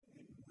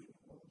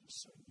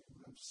a sudden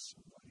you have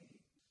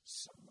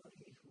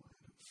somebody who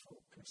had a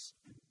focus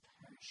and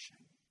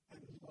passion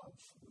and love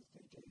for what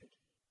they did.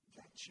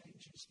 That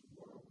changes the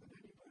world in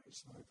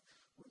anybody's life,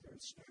 whether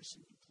it's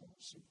nursing,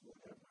 diplomacy,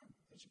 whatever,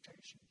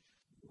 education.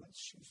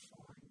 Once you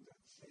find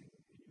that thing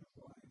in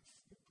your life,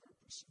 your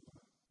purpose in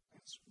life,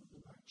 that's when the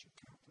magic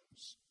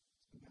happens.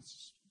 And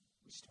that's,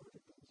 we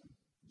started building.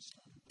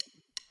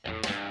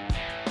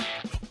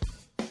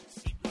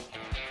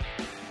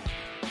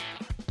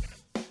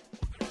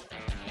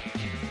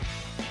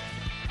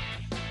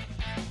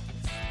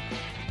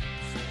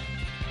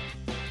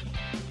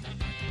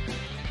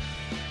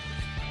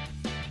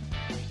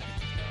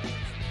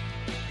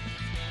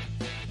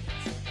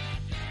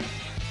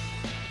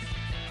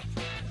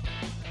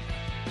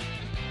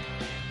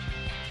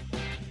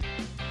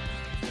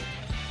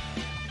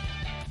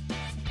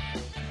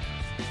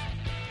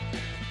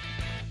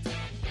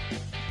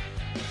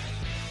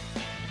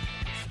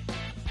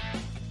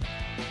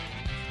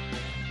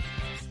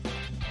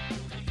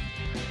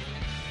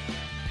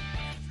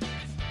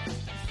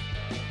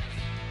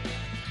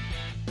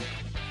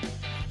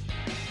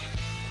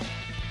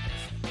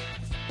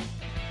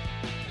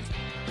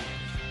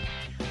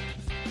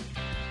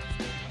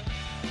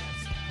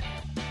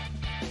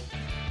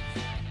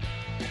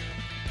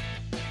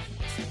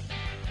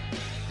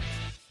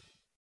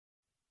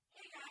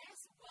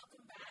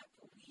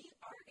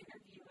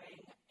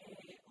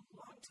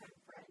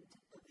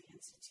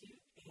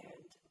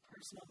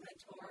 Personal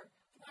mentor,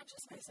 not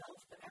just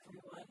myself, but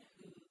everyone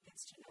who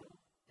gets to know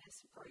this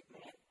great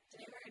man.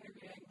 Today we're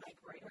interviewing Mike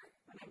Reuter,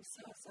 and I'm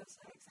so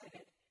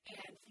excited.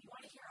 And if you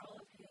want to hear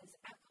all of his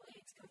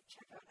accolades, go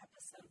check out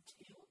episode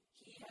 2.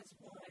 He has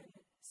won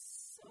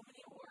so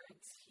many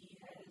awards. He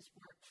has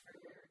worked for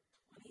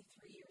 23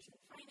 years in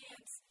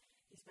finance.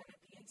 He's been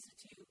at the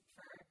Institute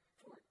for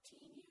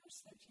 14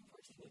 years.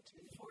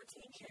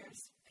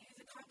 His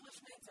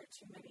accomplishments are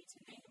too many to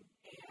name,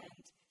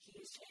 and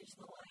he has changed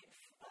the life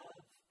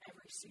of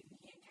every student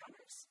he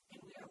encounters, and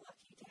we are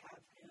lucky to have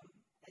him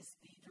as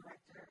the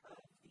director of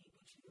the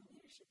Bucciano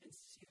Leadership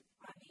Institute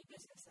on the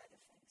business side of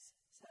things.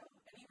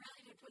 And he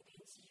really did put the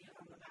Institute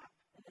on the map,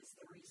 and that's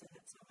the reason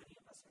that so many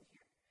of us are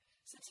here.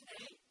 So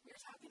today,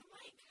 we're talking to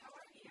Mike. How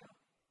are you?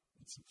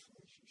 It's a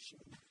pleasure,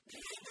 Sean.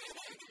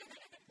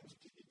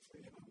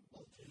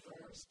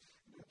 Multi-virus,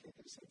 and I think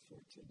I said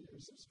 14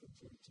 years, it's been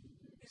 13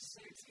 years. It's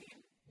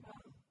 13.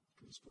 Wow.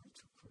 It's going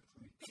too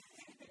quickly.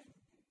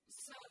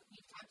 So,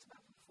 you've talked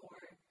about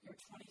before your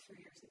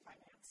 23 years in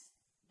finance,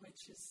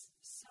 which is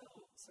so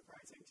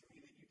surprising to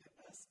me that you did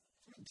this.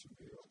 Thanks for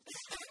being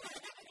honest.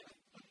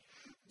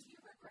 Do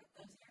you regret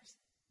those years?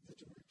 The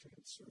direct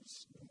answer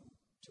is no.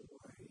 Do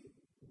I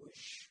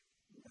wish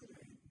that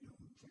I had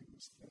known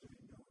things that I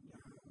know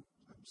now?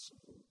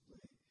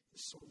 Absolutely. The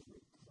sole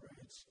regret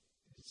is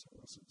I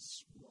wasn't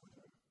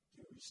smarter.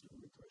 There is no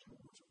regret,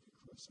 however,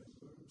 because I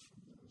learned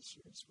from those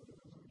years.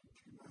 Whatever learning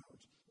came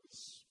out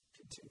was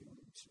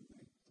continuing to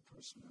make the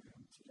person I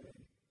am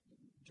today.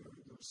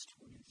 During those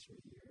 23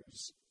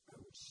 years, I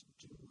was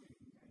doing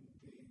and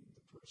being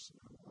the person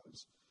I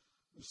was.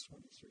 Those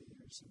 23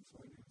 years in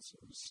finance,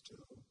 I was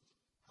still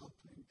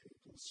helping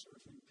people,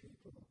 serving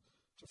people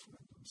to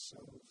find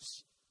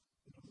themselves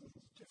in a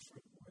little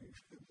different way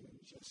than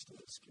just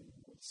asking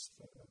what's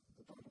the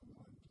bottom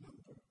line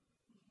number.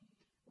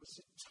 Was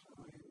it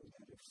time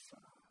that if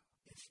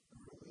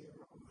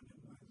earlier on in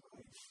my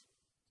life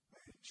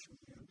I had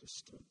truly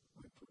understood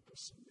my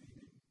purpose and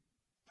meaning?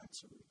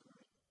 That's a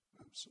regret,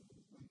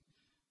 absolutely,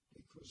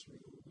 because we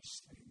always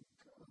think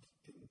of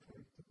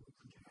impact that we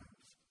could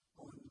have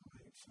on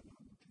life and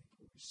on the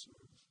people we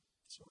serve.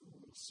 So I'm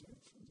a little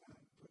sad from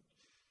that, but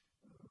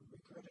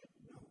regret it?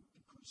 No,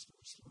 because there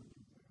was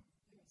learning there.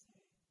 There was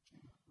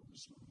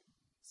learning.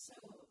 So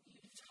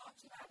you've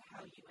talked about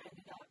how you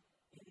ended up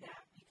in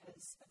that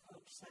because a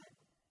coach said,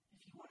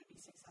 if you want to be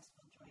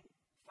successful, join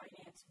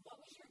finance. What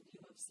was your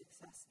view of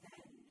success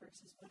then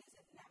versus what is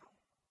it now?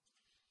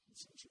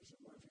 It's interesting.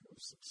 My view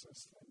of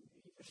success then, even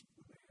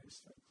when I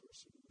asked that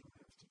question, what do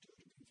I have to do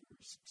to be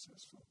very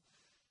successful?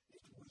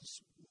 It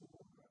was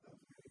more of a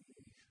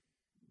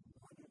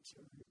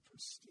monetary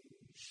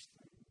prestige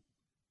thing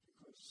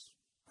because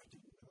I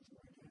didn't know the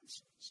right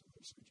answer. So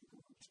they said you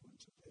go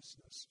into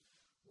business,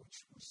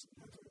 which was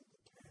never the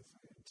path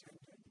I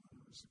intended when I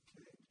was a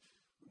kid.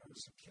 When I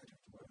was a kid,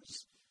 it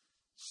was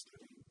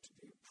studying to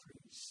be a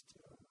priest,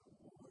 or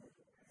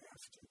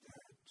after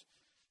that,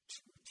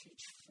 to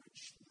teach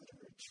French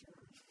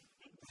literature.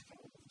 And then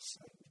all of a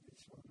sudden, we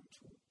thrown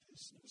into a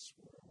business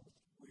world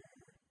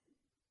where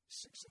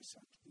success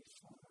had to be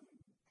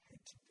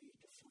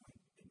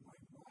defined in my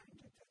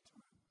mind at that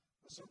time.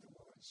 Because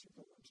otherwise, you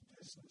go into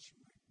business, you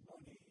make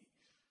money,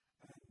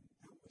 and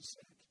that was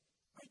it.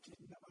 I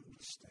didn't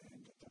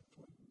understand at that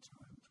point in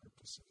time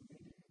purpose and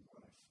meaning in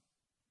life.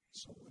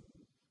 So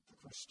when the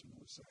question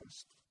was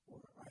asked, or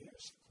I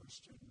asked the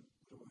question,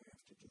 what do I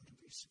have to do to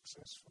be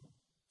successful?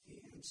 The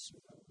answer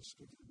that was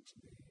given to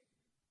me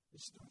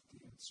is not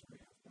the answer I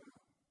have now.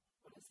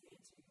 What is the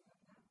answer you have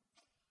now?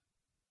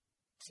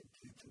 To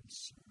give and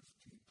serve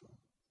people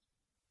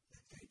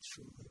that they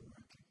truly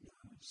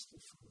recognize the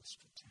fullest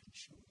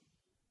potential,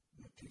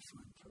 that they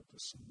find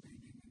purpose and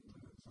meaning in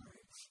their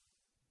life,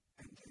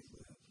 and they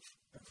live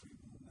every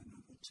moment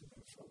of it to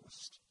their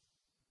fullest.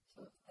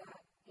 So if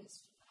that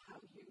is how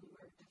you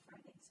were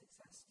defining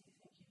success, do you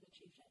think you've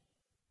achieved it?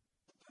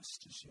 The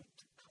best is yet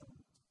to come.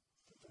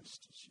 The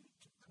best is yet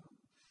to come.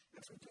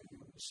 Every day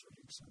I was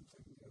reading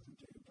something the other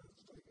day about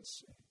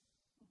legacy.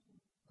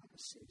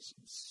 Legacy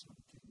isn't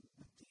something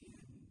at the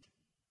end.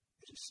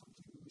 It is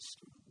something we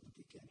start at the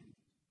beginning.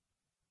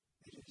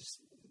 It is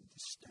the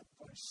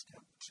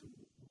step-by-step to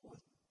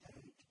what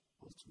that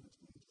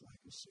ultimately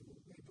legacy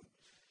will be.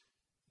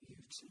 But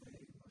you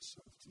today,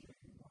 myself today,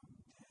 Mom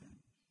and Dad,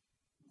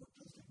 we're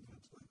building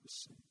that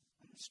legacy.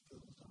 And it's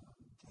built on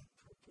that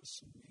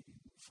purpose and meaning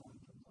we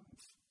find in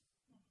life.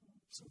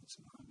 So it's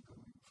an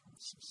ongoing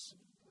process.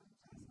 And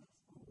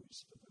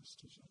always the best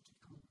is yet to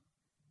come.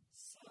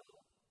 So,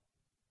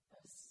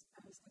 I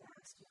was going to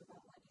ask you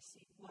about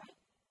legacy. What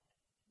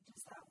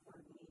does that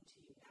word mean to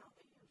you now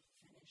that you're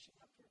finishing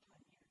up your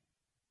time here?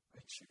 I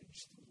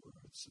changed the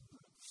words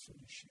about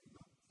finishing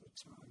up the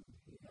time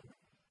here.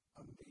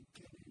 I'm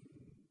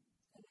beginning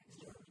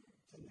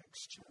the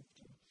next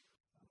chapter.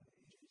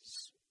 It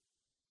is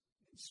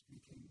in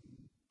speaking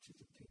to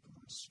the people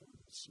I serve.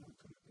 It's not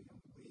going to be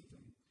I'm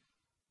leaving,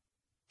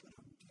 but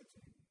I'm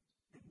giving.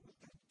 And what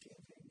that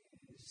giving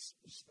is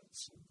that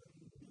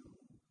somebody new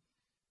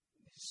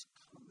is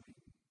coming,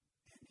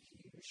 and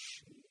he or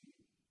she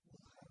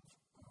will have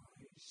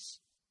eyes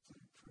that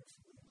I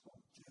prayerfully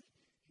hope that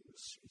he or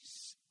she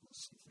will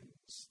see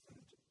things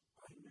that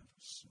I never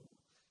saw,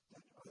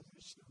 that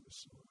others never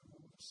saw, and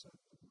all of a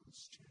sudden the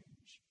world's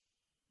changed.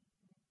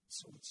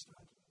 So it's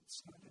not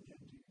an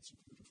ending, it's a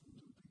beautiful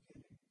new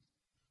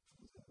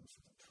beginning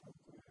for the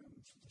program,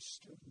 for the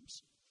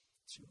students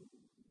to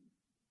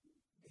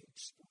be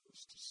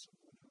exposed to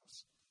someone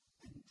else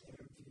and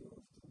their view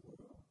of the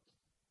world.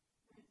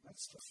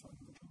 That's the fun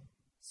of it all.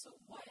 So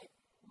whether,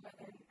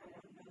 I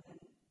don't know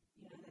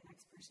the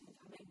next person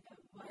coming, but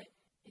what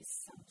is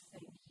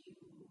something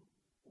you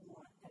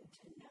want them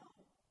to know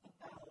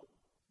about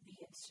the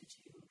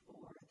Institute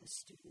or the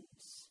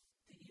students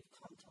that you've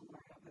come to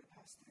learn over the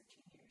past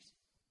 13 years?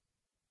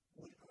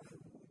 What I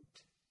would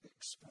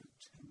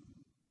expect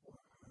him or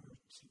her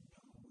to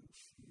know and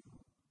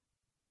feel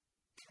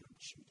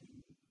captured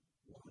in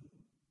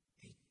one,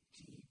 a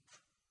deep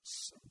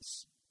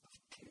sense of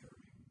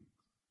caring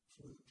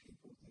for the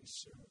people they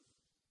serve.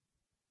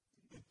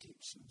 A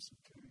deep sense of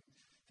caring.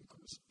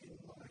 Because in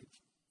life,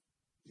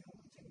 the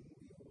only thing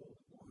we all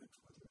want,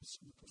 whether it's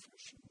in the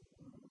professional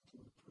world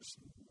or the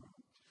personal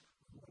world,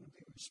 we want to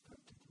be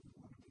respected, we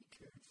want to be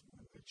cared for,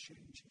 and that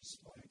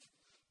changes life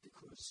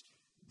because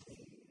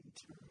they, in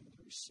turn,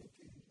 the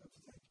recipient of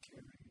that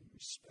caring and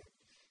respect,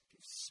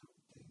 give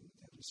something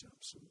that is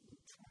absolutely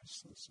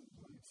priceless in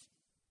life.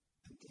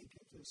 And they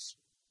give us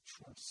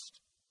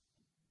trust.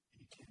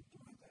 And you can't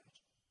buy that.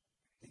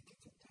 They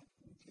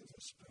give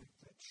us back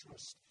that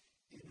trust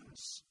in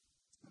us.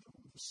 And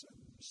all of a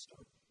sudden they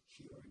start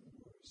hearing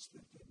words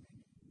that they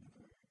may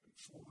never heard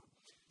before.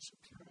 So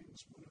caring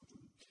is one of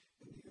them.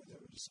 And the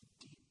other is a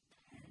deep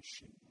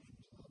passion and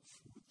love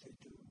for what they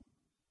do.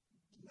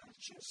 Not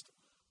just,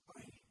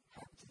 I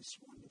have this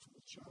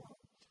wonderful job,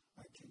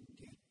 I can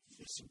get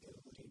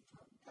visibility.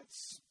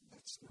 That's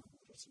not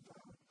what it's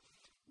about.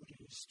 What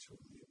it is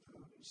truly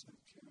about is that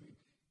caring,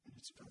 and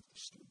it's about the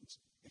students.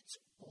 It's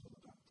all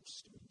about the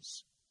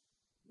students.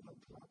 No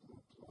blah,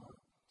 blah, blah.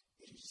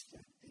 It is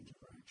that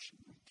interaction,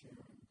 that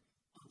caring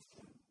of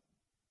them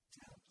to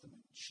help them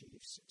achieve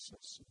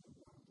success in the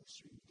world,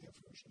 achieve their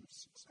version of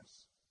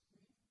success.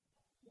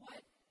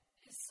 What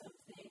is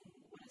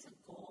a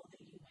goal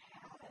that you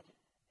had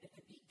at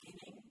the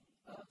beginning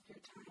of your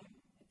time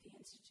at the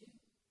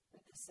Institute,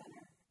 at the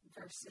center,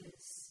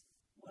 versus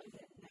what is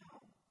it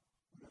now?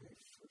 When I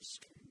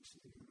first came to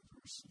the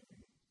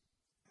university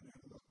and I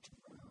looked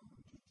around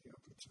at the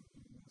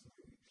opportunity that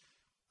lay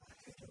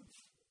ahead of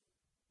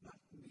not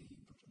me,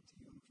 but of the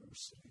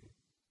university,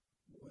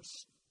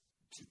 was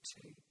to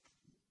take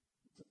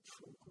the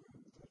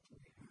program that we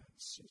had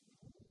Seton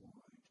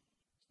Hall-wide.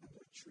 And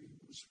that dream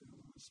was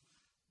realized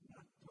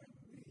not by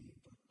me,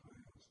 but by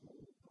a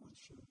whole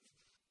bunch of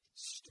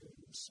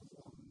students,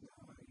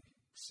 alumni,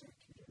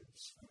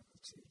 executives,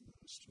 faculty,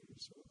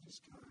 administrators, all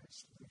these guys,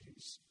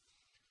 ladies,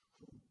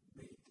 who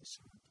made this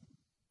happen.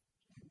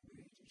 They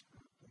made it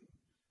happen.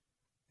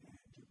 And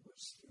it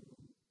was through,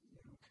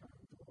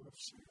 Karen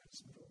Dorff's hands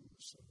that all of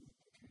a sudden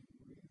it became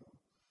real.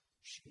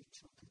 She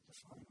took it the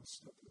final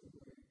step of the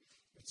way.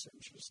 It's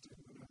interesting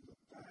when I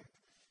look back,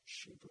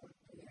 she brought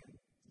me in.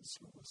 As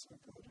soon as I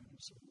got in,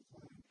 as I'm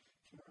glad,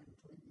 Karen,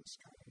 bring this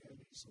guy in.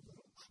 He's a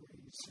little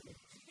crazy.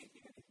 He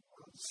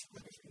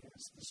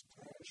has this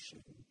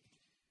passion.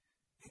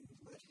 And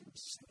let him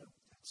set up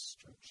that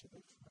structure,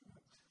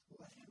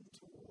 let him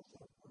do all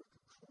that work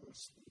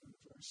across the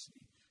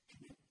university,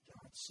 connect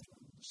dots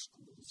from the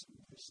schools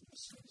and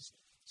businesses,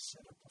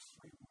 set up a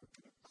framework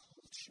and a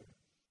culture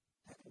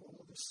that all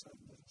of a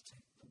sudden will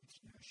take them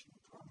to national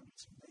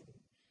prominence, and then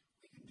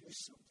we can do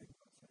something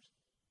with it.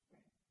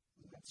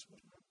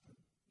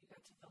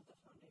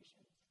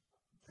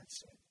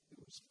 That's it.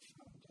 It was the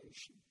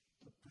foundation.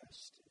 The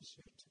best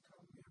is yet to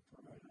come. We have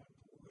Brian on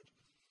board.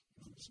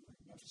 He's a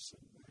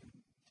magnificent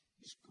man.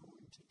 He's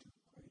going to do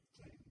great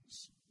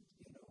things.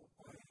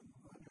 I am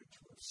honored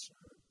to have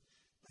served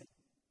that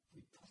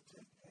we put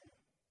that there.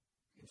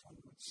 If one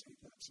would say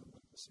that's a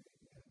legacy,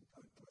 and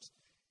God bless,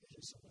 it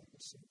is a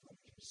legacy, but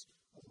it is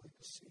a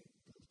legacy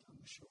built on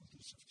the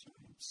shoulders of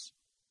giants.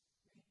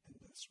 And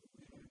that's what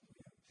we have. We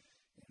have,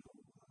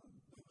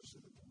 members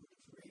of the board of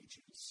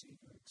regents,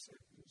 senior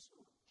executives,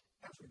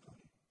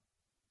 everybody,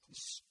 the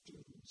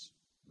students,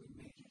 we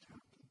made it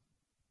happen.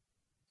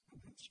 And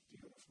that's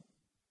beautiful.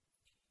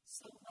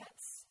 So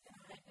let's, in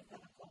a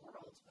hypothetical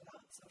world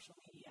without social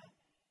media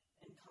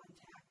and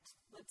contact,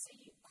 let's say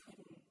you had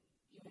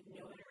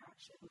no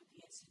interaction with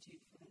the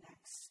Institute for the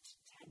next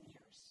 10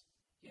 years.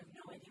 You have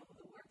no idea what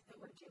the work that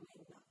we're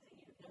doing, nothing.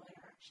 You have no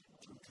interaction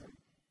with it. Okay.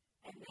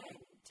 And then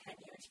 10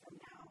 years from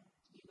now,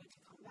 you get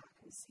to come back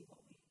and see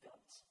what we've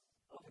built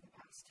over the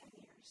past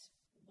 10 years.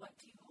 What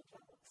do you hope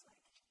that looks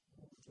like?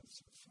 Oh, that's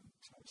a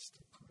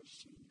fantastic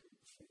question. You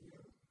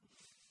figure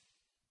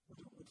what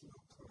it would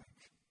look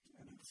like.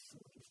 And I've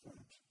thought of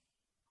that.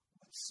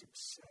 What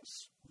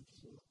success would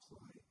look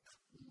like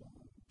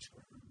long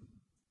term.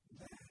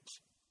 That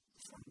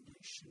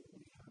foundation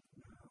we have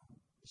now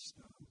is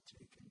now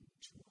taken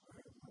to a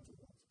higher level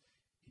of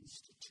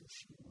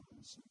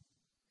institutionalizing.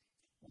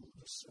 All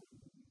of a sudden,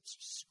 it's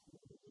a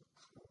school or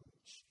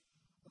college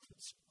of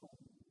its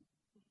own.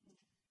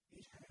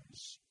 It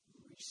has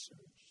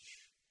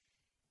research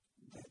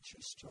that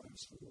just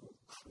drives the world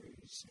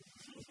crazy.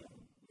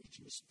 We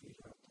just beat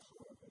out the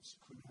Harvards,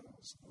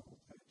 Cornells, and all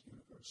that,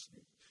 University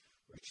of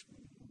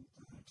Richmond, and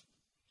all that.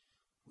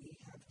 We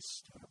have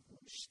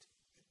established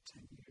that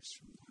 10 years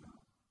from now,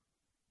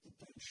 the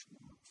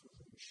benchmark for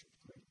leadership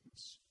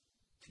greatness.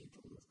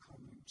 People are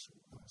coming to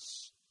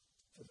us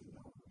for the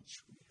knowledge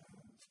we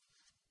have.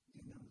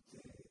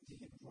 The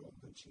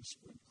enrollment just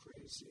went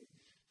crazy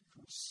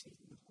because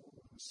Seton Hall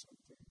has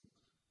something,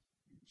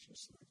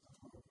 just like the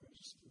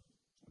Harvards, the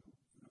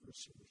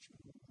University of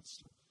Richmond, all that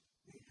stuff.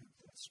 They have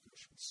that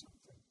special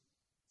something.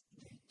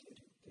 They did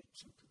it. They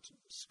took it to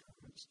the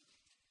skies.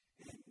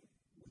 And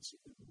what's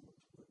even more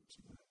important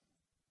to that,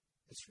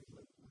 it's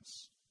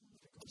relentless.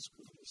 Because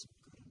good isn't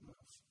good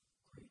enough.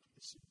 Great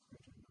isn't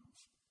great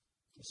enough.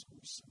 There's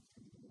always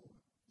something more.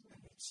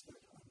 And it's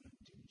that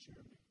unending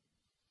journey.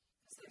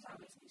 Because there's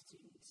always new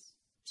students.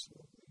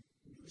 Absolutely.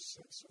 New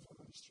sets of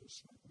eyes,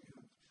 just like we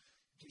have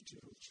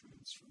digital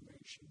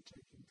transformation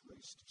taking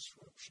place,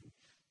 disruption.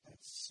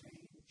 That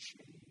same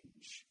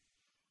change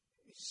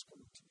is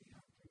going to be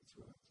happening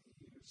throughout the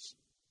years.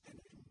 And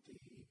it'll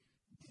be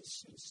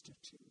this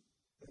institute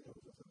that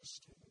over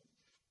those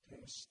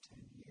past 10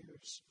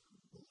 years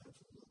will have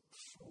looked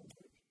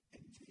forward,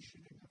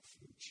 envisioning a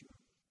future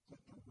that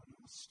no one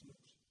else did.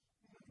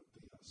 And it'll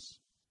be us.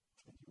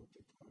 And you'll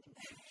be part of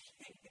it.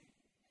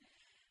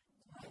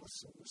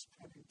 Also, Miss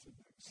Pennington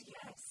next.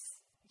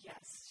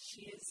 Yes.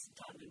 She has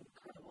done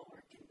incredible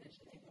work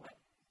envisioning what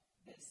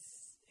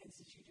this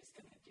institute is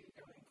going to do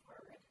going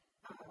forward.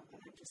 And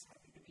I'm just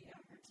happy to be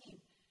on her team.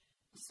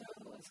 So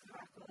let's go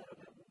back a little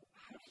bit.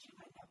 How did you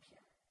end up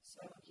here?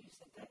 So you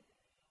said that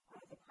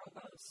the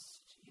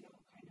provost,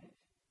 kind of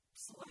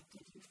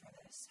selected you for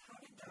this.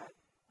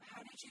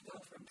 How did you go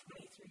from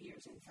 23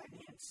 years in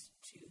finance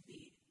to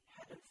the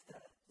head of the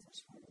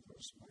It's one of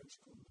those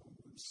magical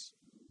moments.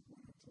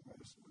 One of the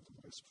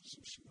last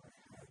position I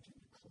had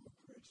in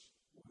corporate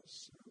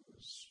was I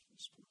was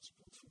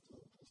responsible for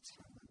global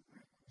talent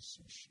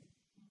acquisition.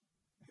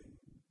 And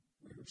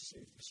we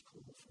received this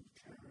call from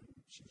Karen.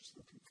 She was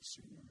looking for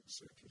senior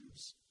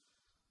executives.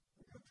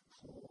 I got the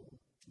call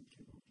and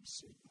came over to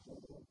Seton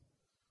Hall,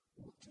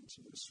 walked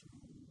into this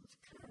room with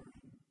Karen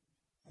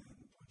and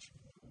a bunch of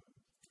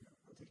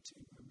other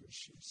team members.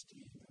 She was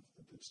dean of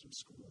the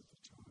business school at the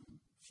time.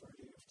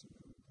 Friday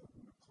afternoon, about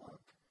 1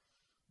 o'clock,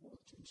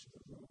 walked into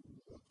the room,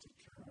 looked at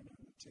Karen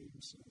and the team,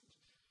 said,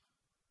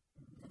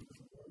 remember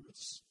the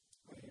words,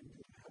 I am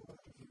the hell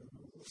out of you. And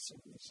all of a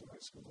sudden, these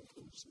eyes go up,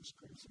 who's this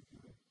crazy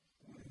guy?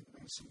 And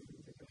I said,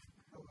 the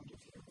hell out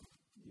of you.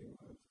 You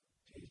have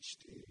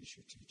PhDs,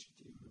 you teach at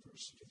the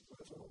university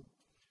level.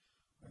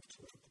 I've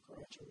taught at the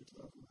graduate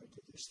level. I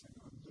did this thing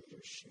on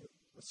leadership.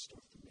 Let's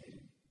start the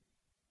meeting.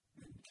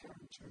 And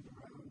Karen turned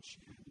around,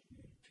 she handed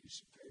me a piece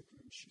of paper,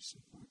 and she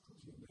said,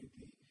 Michael, you may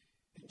be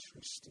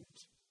interested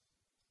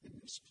in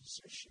this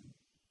position.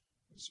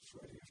 It was a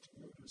Friday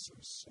afternoon, as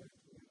I said.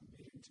 We had a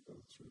meeting to go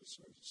through,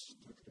 so I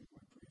stuck it in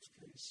my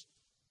briefcase.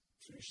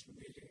 Finished the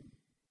meeting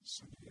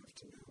Sunday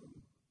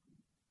afternoon,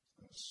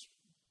 as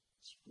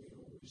we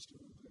always do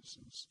in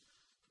business,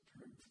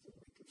 preparing for the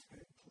week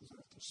ahead. Pulled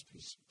out this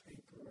piece of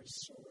paper. I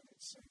saw it.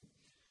 It said,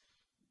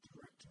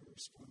 Director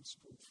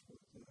responsible for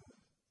the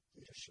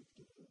leadership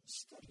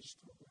studies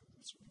program.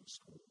 That's what it was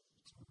called at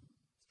the time.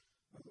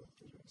 I looked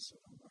at it and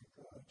said, oh my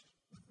God,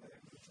 I have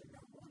everything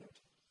I wanted.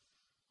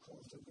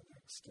 Called her the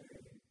next day.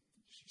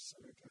 She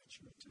said, I got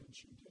your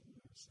attention, didn't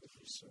I? I said,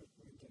 you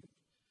certainly did.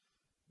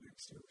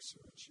 Next day we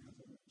saw each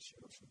other and she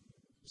offered me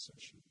the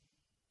position.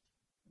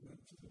 then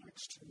for the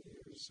next 2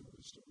 years, I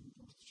was doing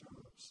both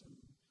jobs, and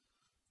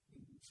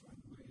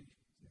finally,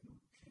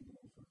 came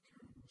over.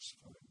 Karen was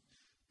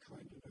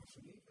kind enough,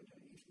 and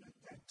even at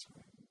that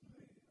time,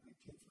 I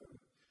gave her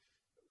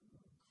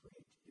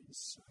great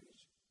insight.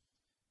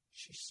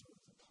 She saw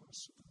the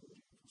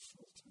possibility of a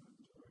full-time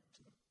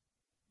director,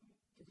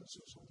 because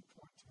it was only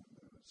part-time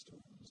that I was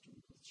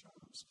doing both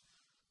jobs.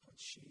 But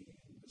she,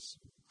 in this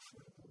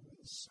incredible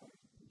insight,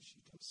 and she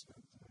does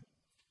have that,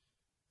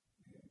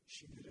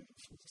 she did it a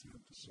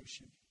full-time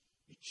position.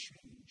 It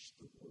changed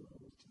the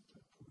world at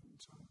that point in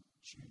time.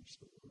 It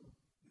changed the world.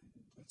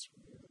 And that's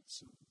where you had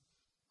some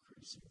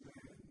crazy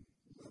man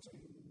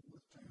loving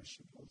with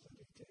passion all that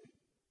he did,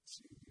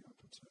 seeing the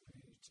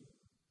opportunity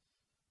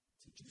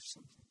to do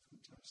something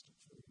fantastic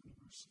for the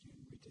university,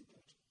 and we did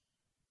that.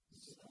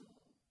 So,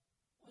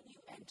 when you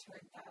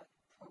entered that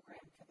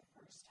program for the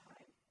first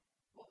time,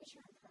 what was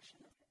your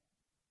impression of it?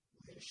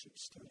 Leadership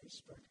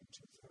Studies back in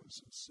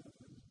 2007,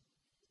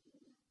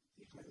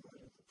 the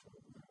highlight of the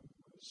program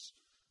was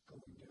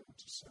going down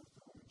to South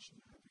Orange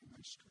and having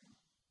ice cream.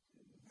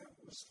 And that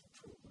was the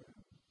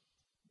program.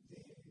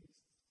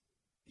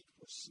 It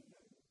was,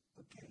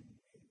 again,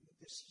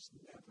 this is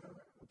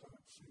never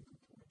about finger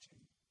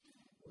pointing.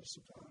 It was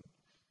about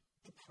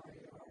the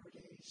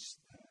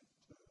priorities that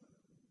the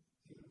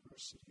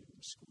university and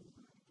the school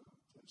had about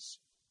this.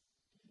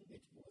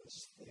 It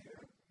was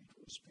there.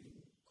 It was being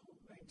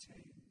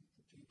maintained.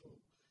 The people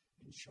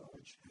in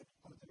charge had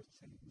other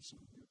things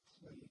on their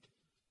plate,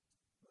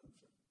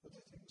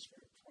 other things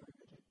very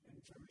private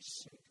and very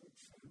sacred,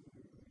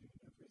 family-related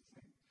and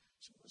everything.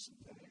 So it wasn't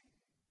that.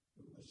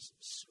 It was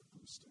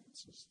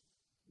circumstances,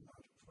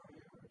 not a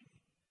priority.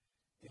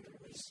 It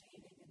was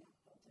maintaining in that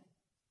building.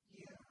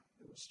 Yeah,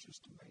 it was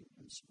just a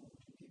maintenance mode,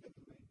 and even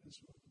the maintenance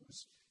mode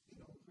was,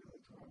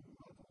 really ground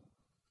level.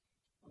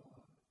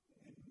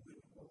 And when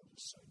all of a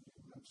sudden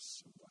you have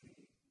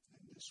somebody,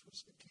 and this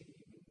was the key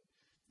even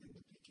in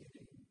the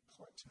beginning,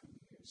 part-time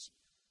years,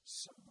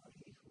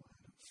 somebody who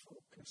had a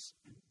focus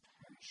and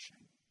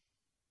passion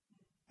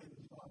and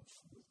love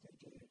for what they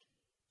did,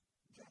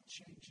 that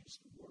changes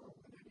the world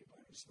in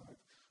anybody's life,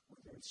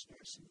 whether it's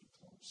nursing,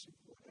 diplomacy,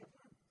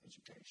 whatever,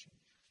 education.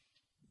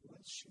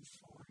 Once you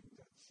find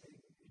that thing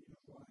in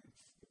your life,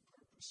 your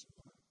purpose in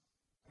life,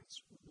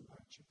 that's when the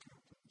magic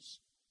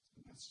happens.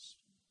 And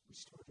we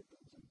started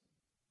building.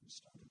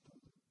 So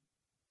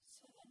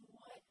then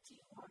what do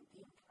you want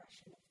the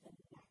impression of the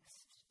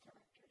next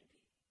director to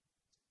be?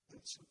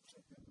 That's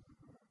something in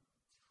her.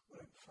 When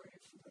I pray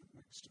for that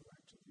next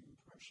director, the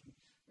impression,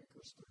 it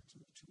goes back to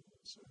the two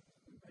words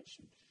I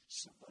mentioned,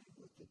 somebody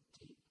with a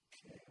deep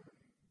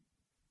caring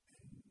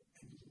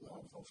and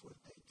love of what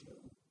they do,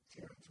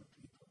 caring for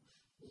people,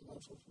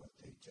 love of what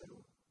they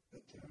do,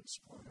 that they're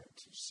inspired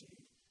to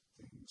see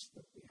things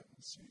that we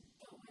haven't seen.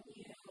 But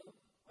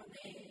when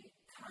they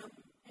come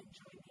and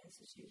join the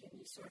institute and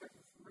you sort of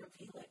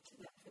reveal it to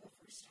them for the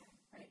first time,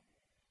 right?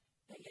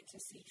 They get to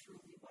see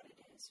truly what it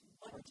is.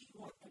 What do you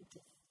want them to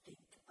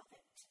think of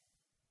it?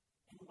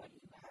 And what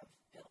you have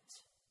built?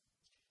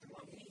 And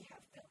what we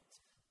have built?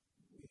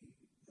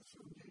 The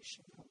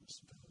foundation that was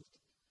built,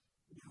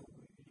 now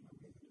even at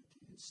the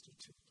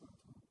institute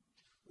level,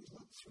 we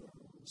look through our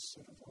own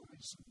set of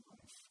eyes in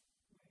life.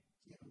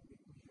 Right.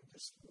 We have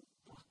this little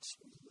box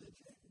we live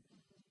in,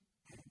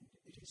 and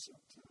it is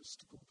up to us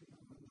to go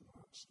beyond the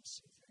box and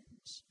see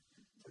things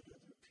that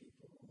other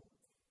people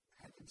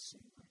haven't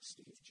seen. Like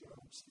Steve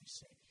Jobs, they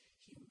say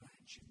he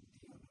imagined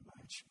the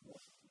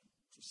unimaginable.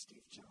 For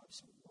Steve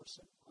Jobs, it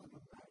wasn't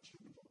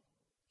unimaginable.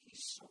 He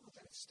saw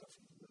that stuff,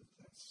 he lived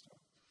that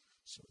stuff.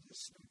 So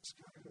this next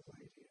guy or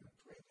lady, I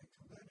pray they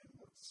come in and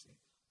look and say,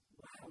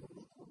 wow,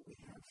 look what we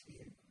have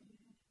here.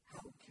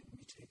 How can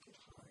we take it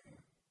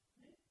higher?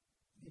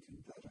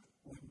 Even better,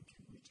 when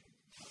can we take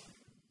it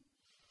higher?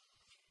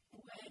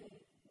 When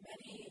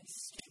many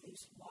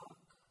students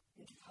walk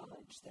into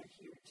college, they're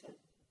here to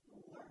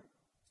learn.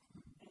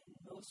 And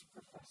most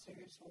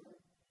professors or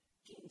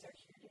deans are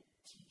here to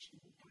teach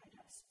and guide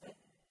us. But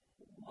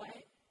what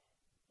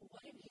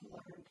have you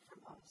learned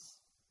from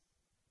us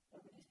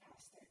over these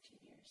past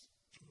 13 years?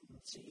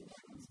 That's a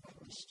profound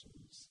question.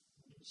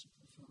 That is a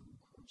profound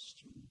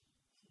question.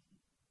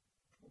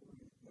 Boy,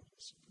 that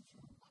is a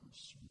profound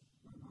question.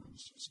 My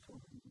mind's just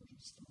going, what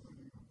is the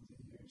learning over the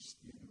years,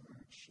 the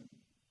interaction?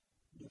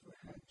 Never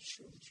had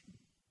children.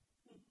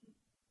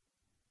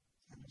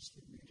 And as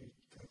they made it,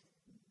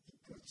 the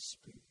gut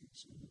speaking,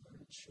 so never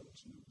had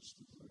children, it was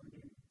the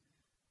learning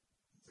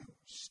that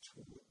was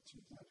taught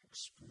through that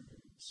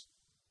experience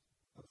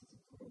of the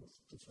growth,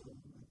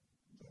 development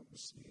that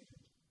was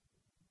needed,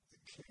 the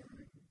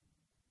caring,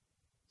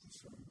 the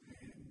firm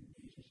hand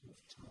needed of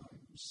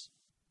times.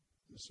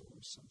 There's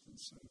always something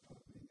said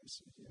about me. They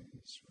said, yeah,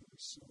 he's really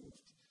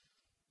soft,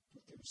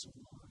 but there's a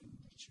line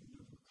that you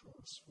never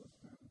cross with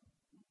him.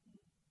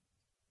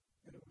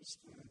 And it was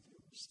that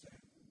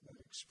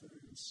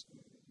experience.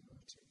 I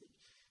take it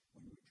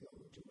when we go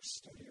do a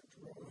study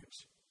abroad,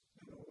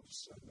 and all of a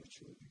sudden I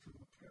truly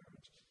become a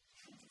parent.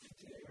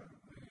 There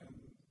I am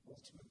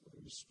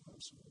ultimately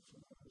responsible for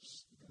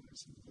those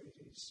guys and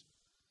ladies,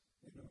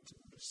 to go to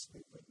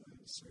sleep at night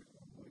and say,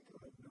 oh my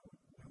God, no,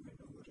 now I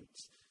know what it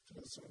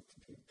feels like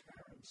to be a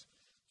parent.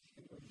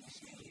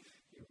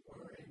 You're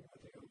worrying, are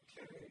they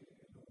okay, and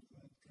all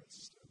that good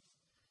stuff.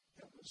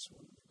 That was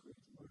one of the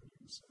great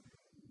learnings I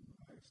had in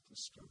life,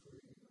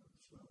 discovery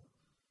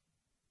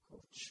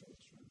of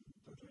children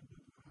that I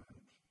never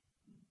had.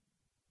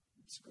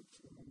 It's a good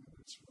feeling, and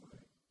that's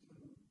why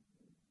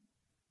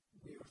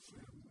we are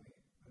family.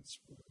 That's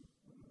where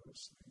one of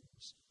those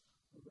things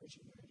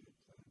originated,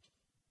 that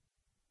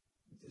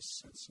this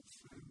sense of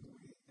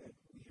family that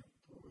we have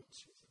brought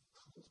to the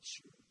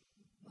culture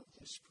of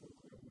this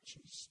program, which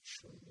is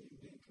truly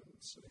unique, I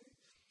would say,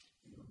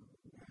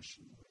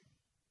 nationally.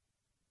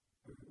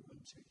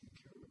 Everyone taking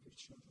care of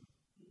each other.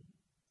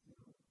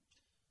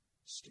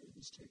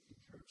 Students taking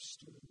care of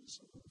students,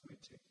 alumni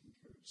taking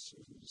care of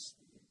students,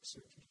 the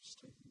executives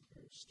taking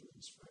care of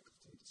students,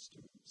 faculty,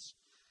 students,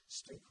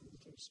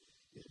 stakeholders.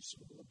 It is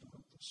all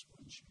about this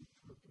one shared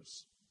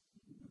purpose.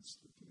 And that's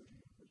the beauty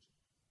of it.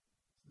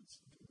 That's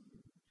the beauty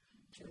of it.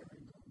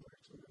 Caring, going back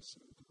to what I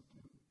said about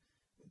them,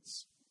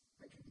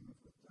 I can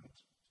live with that.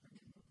 I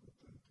can live with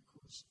that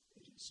because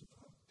it is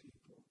about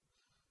people.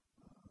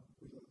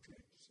 We look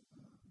at,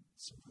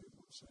 somebody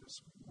once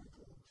asked me,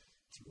 Michael,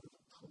 do you have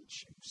a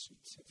coaching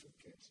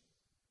certificate?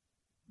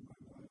 My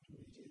mind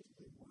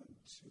immediately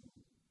went to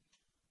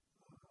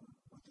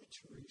Mother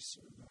Teresa,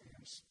 and I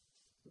asked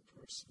the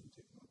person,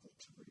 did Mother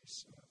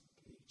Teresa have a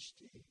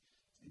PhD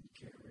in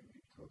caring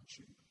and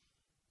coaching?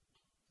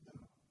 No,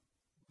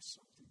 it was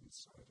something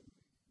inside of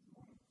me.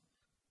 One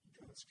of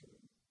God's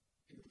given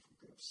beautiful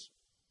gifts.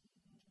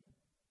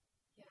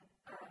 Yeah,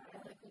 I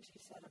like what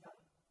you said about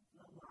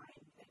the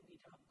line that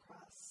we don't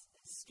cross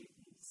as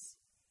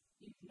students.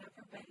 You've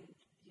never been,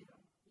 you're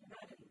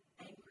not an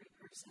angry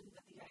person,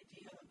 but the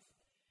idea of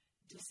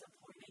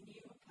disappointing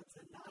you puts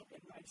a knot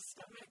in my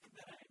stomach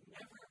that I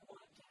never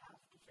want to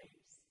have to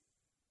face.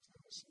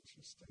 That was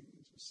interesting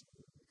to say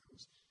that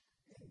because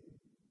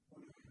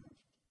when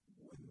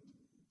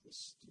the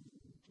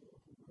student or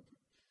whoever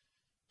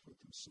put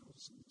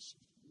themselves in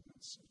that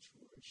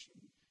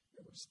situation,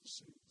 it was the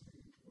same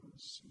thing. It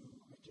was,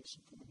 I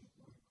disappointed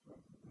Mike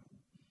rather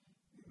than,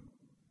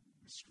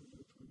 I screwed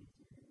up or anything.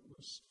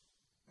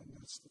 And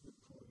that's the good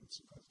part.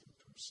 It's about the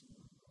personal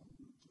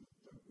involvement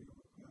that we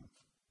all have.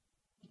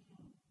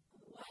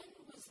 When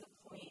was the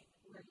point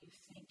where you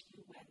think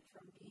you went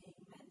from being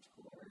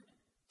mentored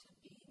to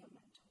being a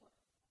mentor?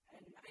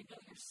 And I know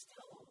you're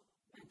still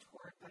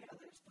mentored by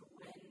others, but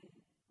when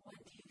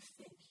do you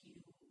think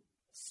you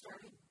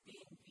started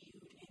being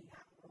viewed in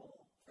that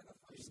role for the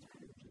first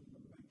time? Viewed in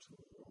the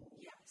mentor role?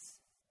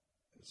 Yes.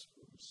 It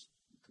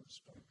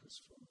goes back as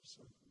far as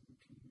I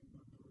can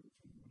remember,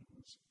 even when I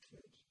was a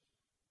kid.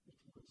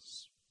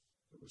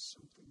 There was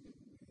something in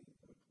me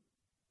that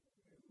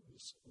it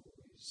was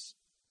always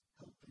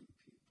helping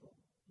people,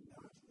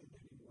 not in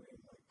any way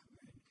like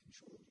command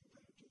control you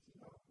better do the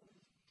no.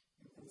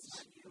 It's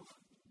not you.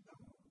 No,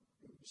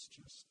 it was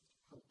just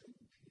helping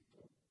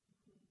people.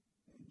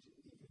 And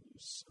even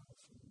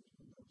yourself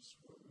in those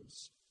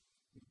words,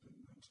 you've been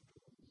mentored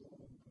all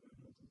along, but I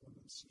know the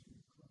woman sitting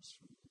across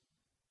from me,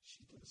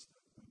 she does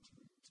that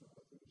mentoring to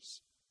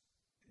others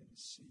in a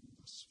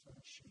seamless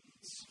fashion.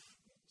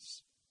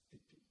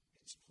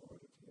 It's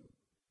part of you.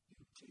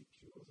 You take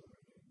your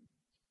learning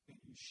and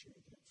you share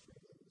that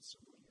freely with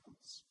somebody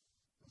else.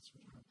 That's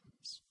what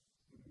happens.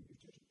 You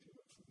did it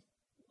beautifully.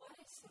 What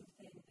is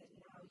something that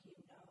now you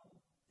know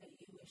that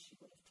you wish you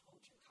would have told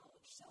your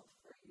college self,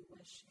 or you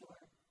wish your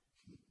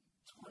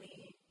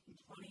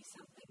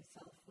 20-something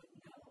self would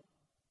know?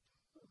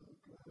 Oh,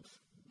 God.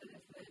 But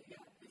if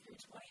your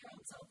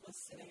 20-year-old self was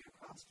sitting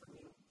across from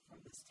you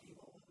from this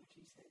table, what would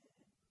you say to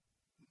him?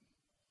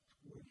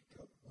 Wake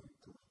up,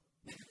 Michael.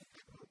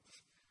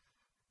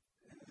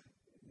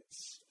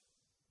 It's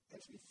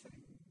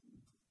everything,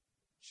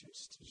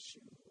 just as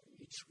you,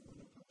 each one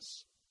of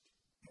us,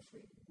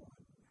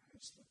 everyone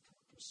has the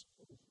purpose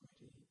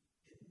already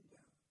in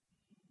them.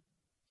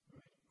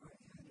 Right? I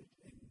had it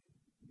in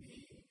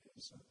me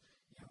as a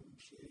young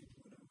kid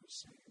when I was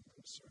saying I'm going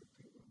to serve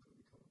people, I'm going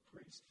to become a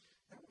priest.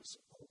 That was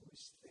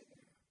always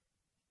there.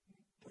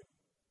 But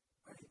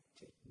I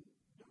didn't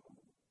know.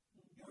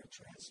 I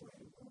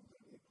translated, well, I'm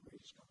going to be a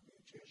priest, I'm going to be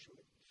a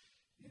Jesuit,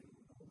 and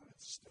all that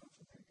stuff.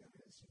 And that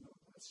guys,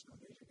 that's not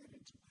it. I got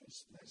into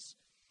this.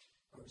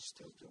 I was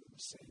still doing the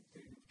same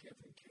thing of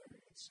giving,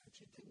 carrying, and such.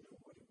 I didn't know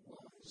what it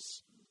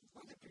was.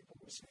 Other people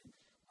were saying,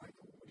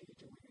 Michael, what are you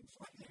doing in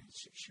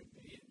finance? You should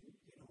be in,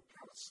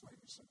 counseling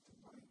or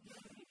something like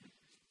that.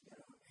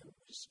 It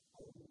was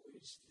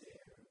always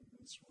there. And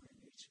that's why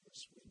each of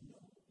us, we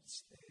know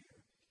it's there.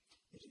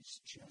 It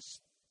is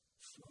just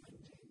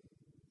finding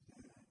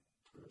that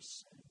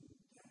person,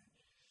 that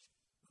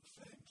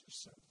event or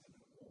something,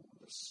 and all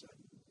of a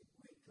sudden we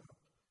wake up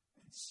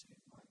and say,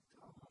 my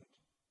God,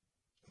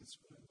 that's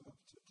what I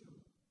love to do.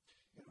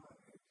 I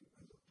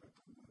look back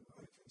on my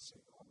life and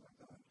say, oh my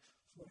God,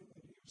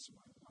 41 years of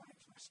my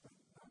life I spent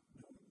not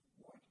knowing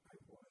what I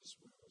was,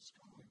 where I was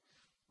going.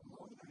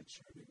 Along that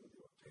journey, they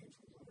were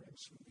painful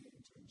learnings for me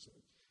in terms of,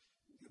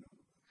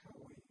 how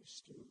I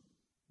used to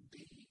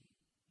be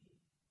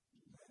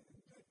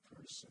that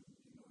person.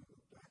 I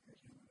look back at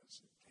him and I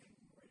said, dang,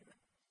 wait a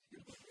minute,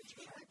 get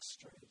your act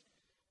straight.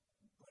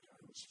 But I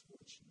was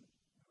fortunate.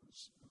 I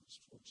was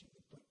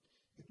fortunate. But,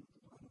 the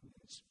bottom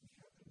is we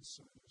have it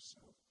inside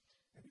ourselves.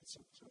 And it's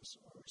up to us,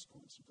 our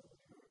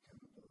responsibility, our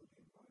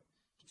accountability in life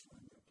to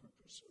find that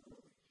purpose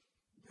early.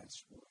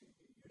 That's why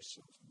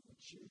yourself and what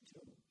you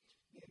do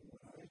and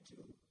what I do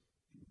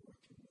in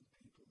working with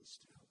people is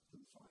to help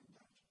them find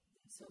that.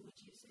 So would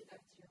you say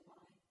that's your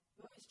why?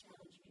 You always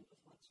challenge me with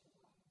what's your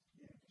why.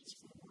 Yeah, it's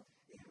my why.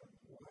 Yeah,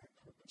 why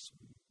purpose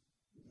me.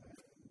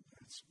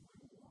 That's my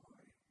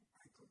why.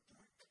 I go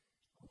back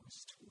always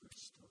to where I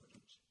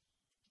started.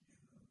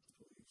 The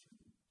belief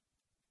in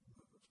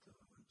love of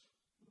God,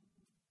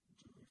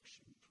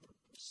 direction,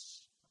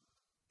 purpose.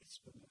 It's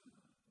been a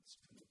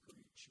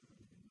great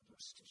journey and the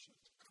best is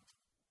yet to come.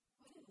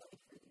 What in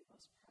life are you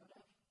most proud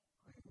of?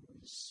 I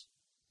always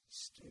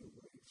stay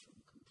away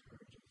from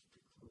comparative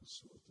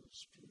because all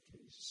those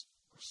beauties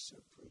are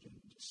separate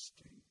and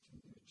distinct in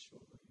their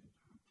joy and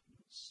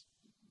happiness.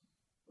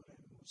 What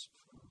I'm most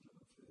proud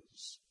of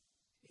is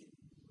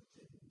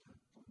within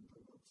that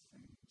bundle of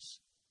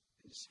things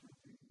is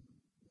having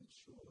the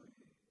joy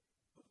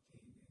of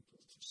being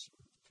able to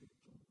serve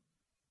people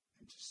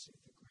and to see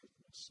the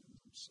greatness in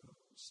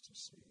themselves, to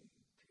see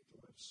people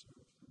I've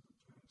served in the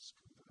past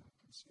come back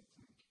and say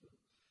thank you.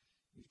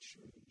 You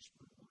changed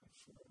my life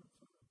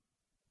forever.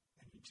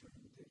 And in turn,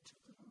 they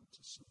took it on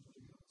to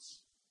somebody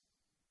else.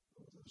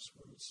 Oh, those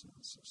words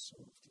sound so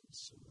soft and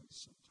silly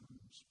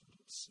sometimes, but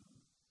that's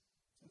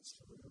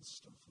the real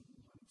stuff in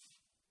life.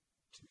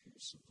 To hear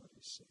somebody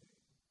say,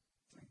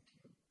 thank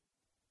you.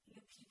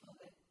 The people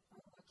that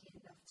are lucky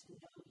enough to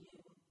know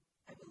you,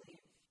 I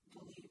believe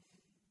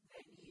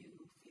that you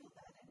feel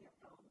that in your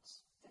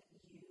bones,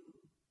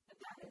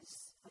 that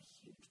is a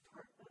huge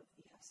part of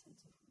the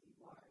essence of who you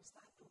are, is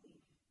that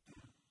belief.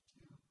 Yeah.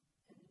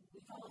 And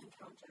we've all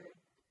encountered,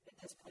 at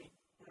this point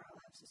in our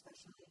lives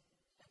especially,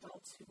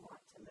 adults who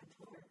want to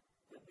mentor,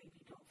 but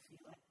maybe don't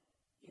feel it.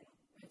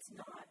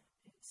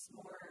 It's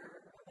more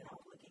of an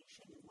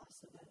obligation and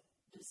less of a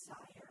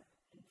desire.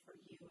 And for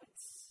you,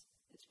 it's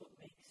what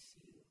makes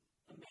you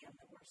the man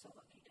that we're so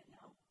lucky to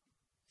know.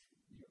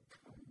 You're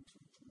kind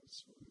with those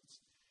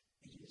words.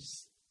 It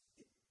is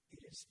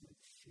the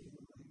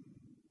feeling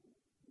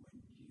when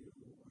you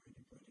or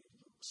anybody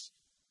looks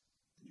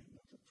in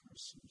another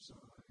person's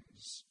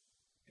eyes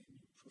and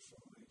you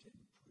provide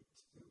input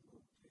to their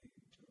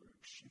well-being,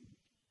 direction,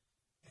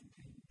 and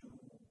they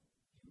know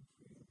you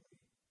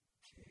really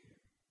care,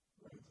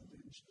 rather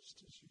than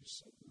just as you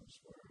said those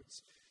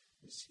words,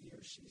 is he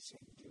or she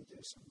saying, do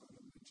this, I'm going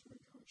to mentor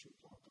and coach you,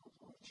 blah, blah,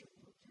 blah, check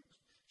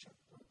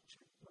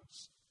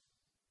box.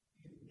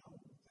 You know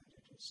that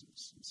it isn't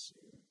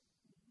sincere.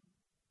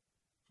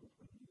 But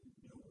when you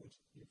know it,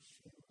 you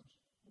feel it.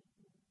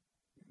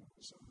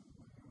 As I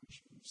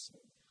should have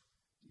said,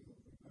 you'll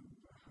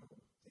remember how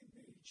they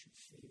made you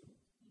feel.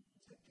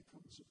 That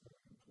becomes a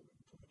very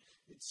important part.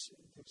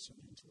 There's an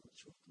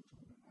intellectual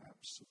component,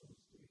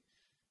 absolutely,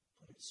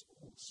 but it's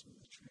also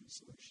the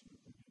translation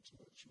of an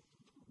intellectual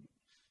component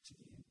to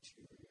the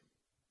interior.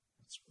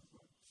 That's where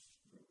life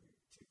really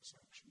takes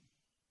action.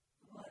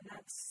 Well, and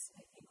that's,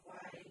 I think,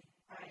 why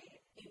I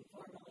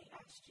informally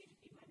asked you to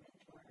be my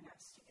mentor and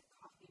asked to get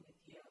coffee with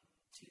you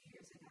 2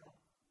 years ago,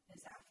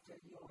 is after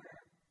your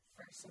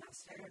first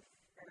semester,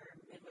 or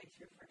midway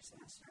through first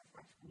semester of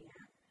freshman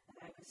year, and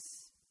I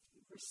was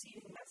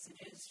receiving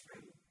messages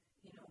from,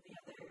 the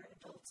other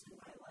adults in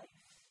my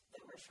life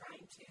that were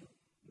trying to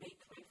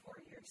make my 4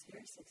 years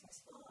here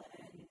successful,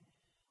 and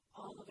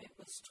all of it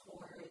was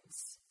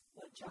towards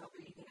what job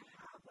are you going to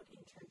have, what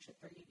internship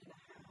are you going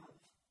to have,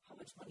 how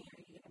much money are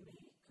you going to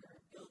make, or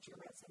build your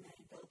resume,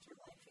 build your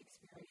life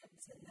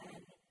experience. And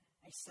then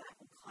I sat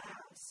in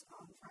class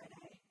on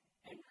Friday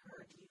and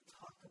heard you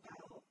talk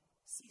about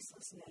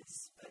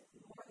ceaselessness, but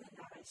more than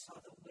that, I saw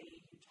the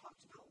way you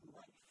talked about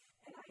life.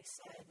 And I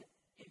said,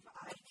 if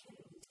I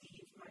can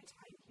leave my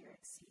time here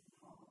at Seton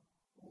Hall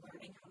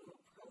learning how to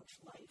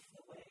approach life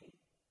the way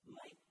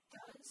Mike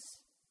does,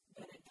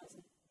 then it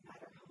doesn't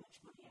matter how much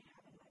money I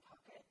have in my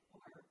pocket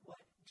or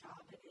what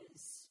job it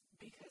is,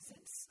 because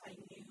I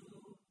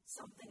knew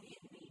something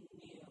in me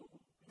knew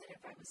that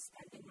if I was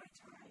spending my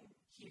time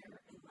here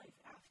in life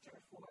after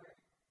for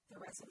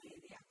the resume,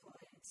 the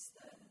accolades,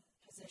 the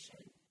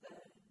position, the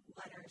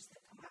letters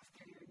that come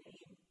after your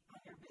name on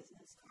your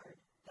business card,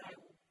 that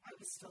I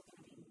was still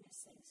going to be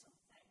missing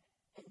something.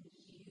 And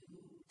you,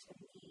 to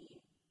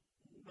me,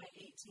 my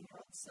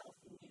 18-year-old self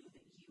knew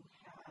that you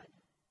had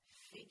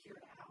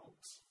figured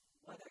out,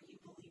 whether you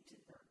believed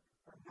it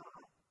or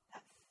not,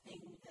 that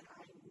thing that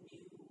I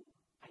knew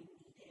I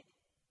needed.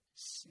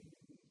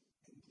 Seeing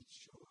in the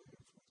joy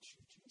of what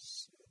you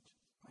just said,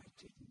 I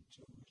didn't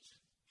do it.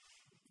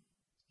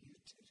 You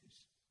did it.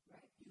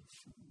 Right. You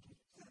found it.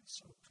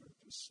 That's our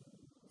purpose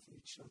of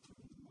each other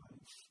in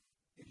life.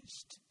 It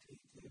is to be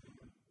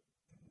there,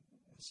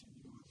 as in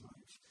your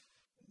life,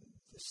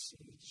 the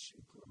seeds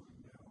you grow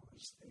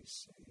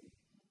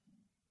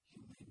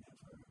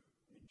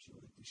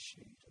enjoyed the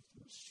shade of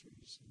those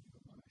trees in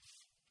your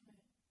life.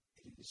 Right.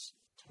 It is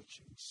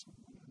touching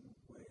someone in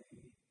a way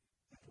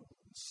that all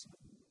of a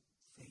sudden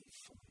they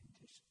find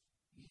it.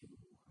 You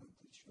have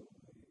the joy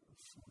of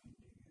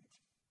finding it.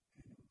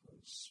 And it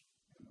was,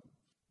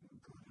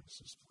 God has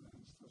his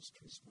plans. Those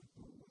kids might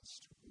know lots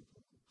to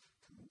people who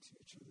come into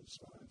each other's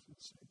lives and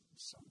say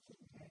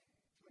something, hey,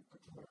 like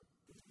good work.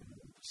 And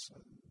all of a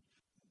sudden,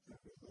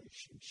 that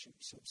relationship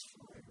sets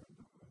fire in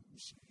the heart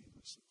and say, he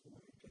was the boy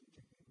who didn't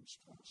think it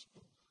was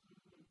possible.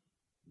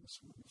 And this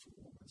wonderful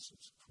woman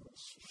sits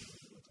across from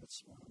her with that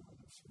smile on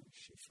her face.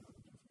 She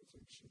found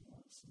everything she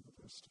wants, and the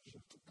rest is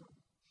yet to come.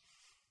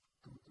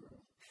 Go,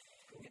 girl.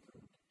 Go,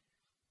 girl.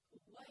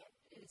 What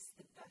is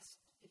the best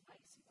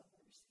advice you've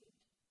ever received?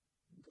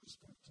 It goes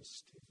back to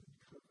Stephen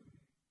Covey.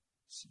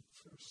 Seek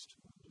first to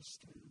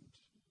understand.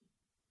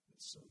 It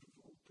sort of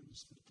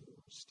opens the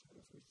doors to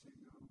everything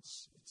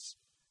else. It's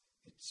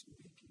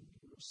making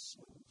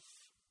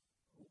yourself,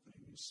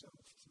 opening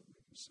yourself to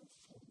make yourself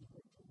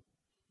vulnerable.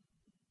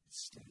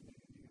 It's standing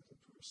in the other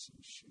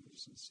person's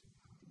shoes and saying,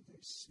 how do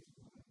they see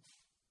life?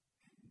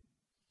 And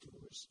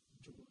doors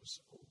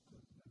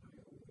open. And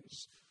I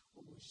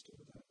always do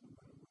that no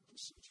matter what the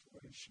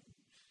situation.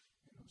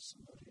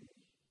 Somebody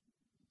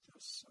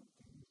does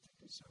something you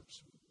think is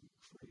absolutely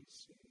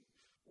crazy,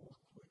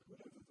 awkward,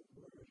 whatever the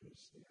word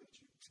is, the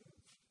adjective,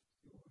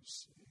 you always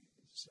say,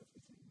 is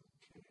everything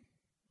okay?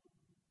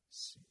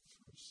 See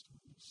first,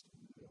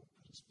 understand. It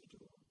opens the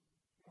door.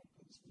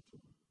 That's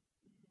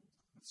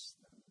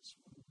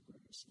one of the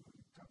greatest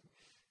learning.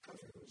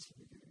 Covey was the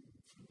beginning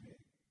for me.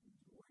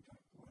 Way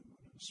back when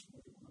I was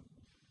 41,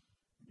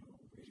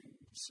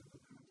 reading Seven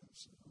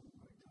Habits, and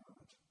oh my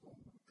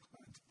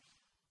God.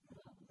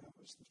 That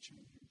was the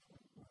changing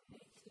point.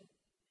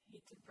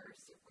 Hate to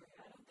burst your boy.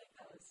 I don't think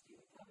that was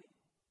Stephen Covey.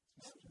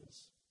 Yes, it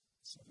is.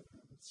 Seven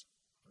Habits.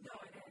 No,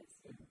 it is.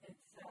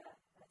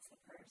 That's the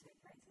prayer of St.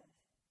 Francis.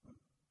 What?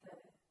 The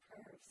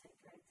prayer of St.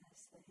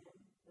 Francis, the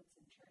hymn that's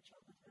in church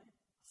all the time.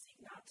 Seek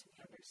not to be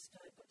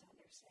understood, but to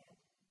understand.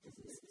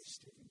 This is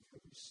Stephen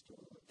Covey's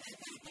story.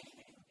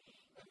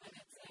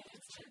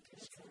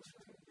 It's true.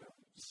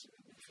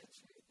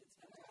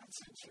 That's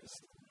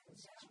interesting.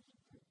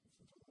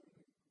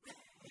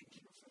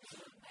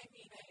 I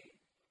mean, I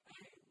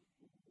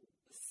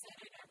said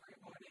it every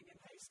morning in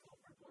high school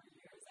for 4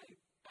 years.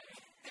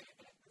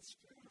 That's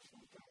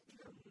beautiful.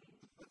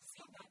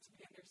 Seek not to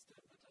be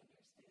understood, but to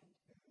understand.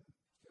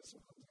 That's a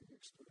hunting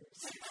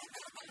experience.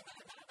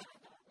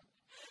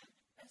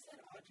 I said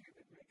Audrey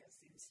would make us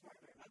seem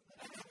smarter. Not that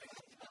I'm going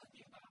to tell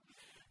you about.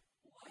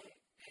 What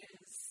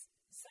is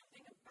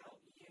something about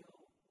you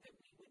that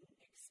we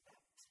wouldn't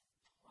expect?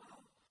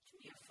 Wow. It can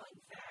be a fun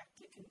fact.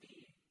 It can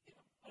be,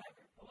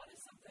 whatever. But what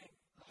is something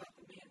about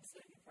the man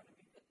sitting in front of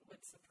me that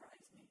would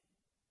surprise me?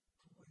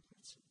 Boy,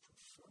 that's a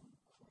profound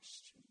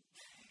question.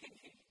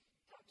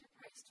 Dr.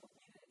 Price told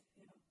me that,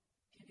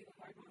 give you the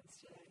hard ones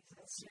today.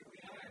 So here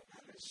we are.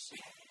 I'm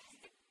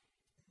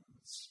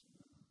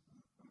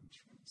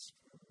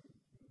transparent.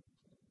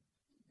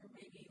 Or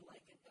maybe you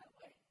like it that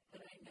way.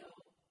 But we know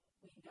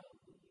who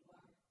you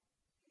are.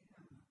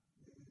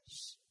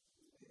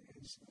 Yeah, it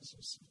is. As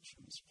I said,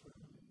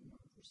 transparent.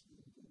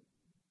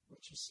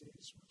 What you see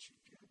is what you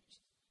get.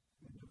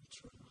 And don't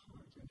try to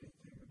hide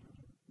anything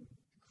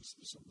because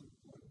there's only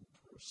one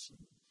person.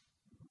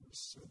 Who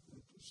said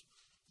that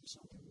there's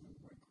only one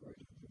Mike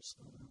Writer. There's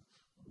not a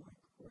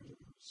Mike Writer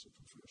who's a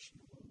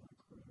professional, or Mike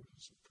Writer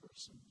who's a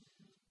person.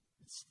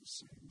 It's the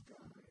same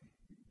guy.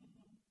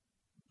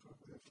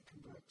 Probably have to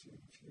come back to you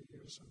in a few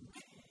years on that.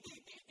 I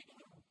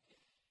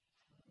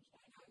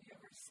know you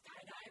ever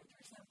skydived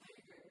or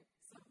something, or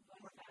some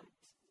fun fact.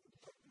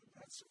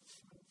 That's a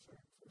fun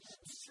fact.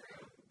 That's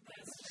true.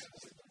 That's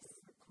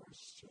a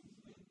question.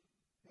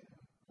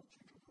 Yeah, I'll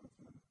think about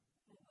that.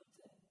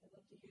 I'd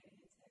love to hear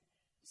your answer.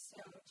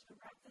 So, to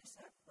wrap this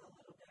up a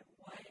little bit,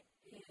 what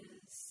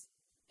is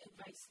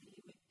advice that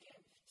you would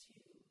give to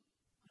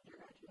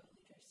undergraduate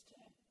leaders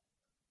today?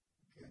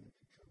 Again, it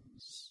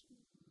becomes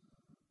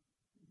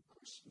the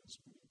question has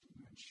many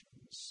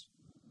dimensions.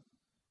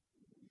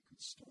 We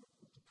could start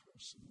with the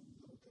personal,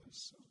 know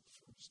thyself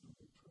first, know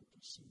your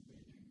purpose and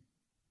meaning.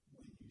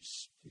 When you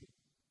speak,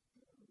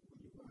 when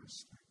you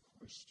ask that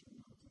question,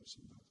 there's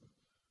another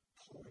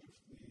part of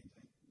me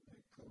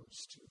that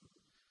goes to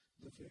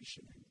the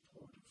visioning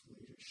part of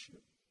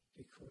leadership,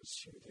 because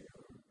here they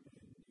are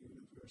in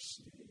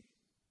university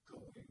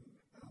going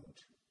out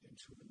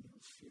into a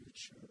new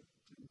future.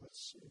 And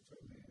let's see if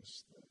I may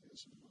ask a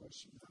question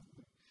that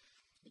way.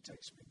 It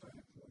takes me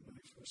back when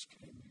I first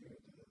came here,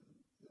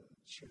 the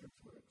chair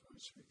for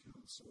Advisory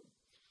Council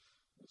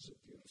was a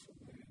beautiful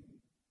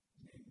man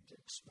named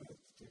Dick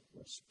Smith. Dick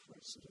was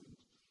president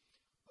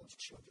of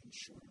Chubb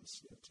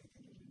Insurance. He had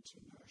taken it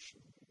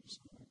internationally. He was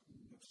a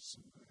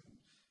magnificent man,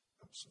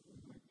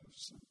 absolutely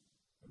magnificent.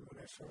 And when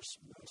I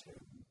first met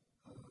him,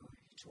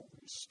 he told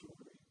me a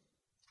story.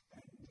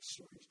 And the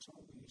story he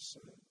told me, he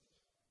said,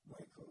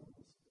 Michael,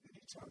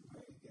 anytime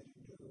I get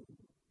a new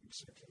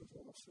executive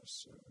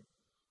officer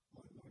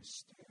on my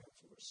staff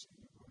or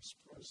senior vice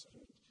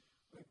president,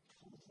 I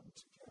pulled them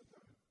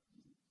together,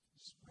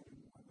 these men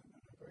and women,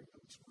 and I bring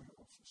them to my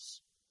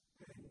office.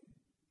 And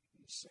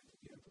he said,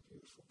 "We have a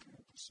beautiful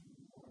campus in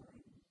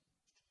Warren."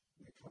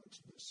 They come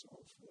to this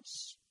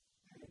office,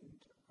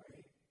 and I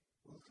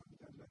welcome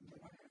them, and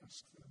then I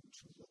ask them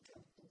to look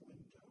out the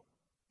window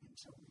and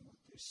tell me what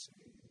they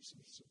see. He said,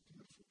 "It's a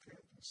beautiful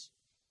campus,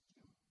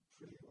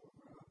 pretty all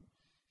around."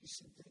 He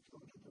said, "They go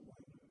to the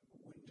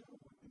window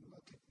and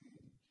look at me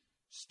and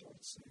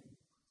start saying,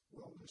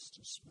 'Well,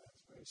 Mr.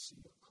 Smith, I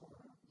see a car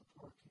out in the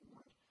parking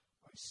lot.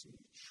 I see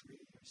a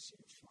tree. I see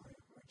a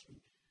fire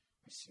hydrant.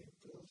 I see a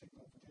building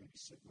over there.'" He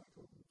said,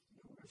 "Michael,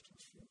 after a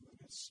few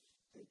minutes,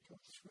 they'd go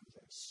through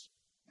this,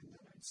 and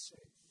then I'd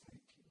say,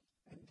 'Thank you.'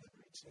 And then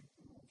I'd take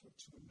them over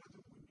to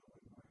another window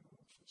in my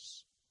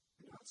office.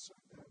 And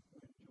outside that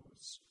window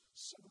is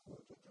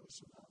similar, but there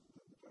was a mountain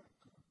in the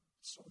background.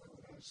 So I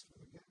would ask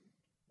them again,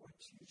 'What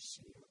do you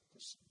see out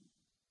this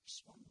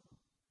window?'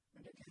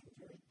 And again,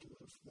 very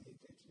dutifully,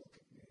 they'd look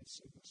at me and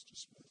say, 'Mr.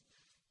 Smith,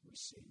 we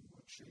see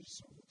more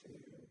trees over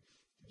there.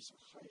 There's a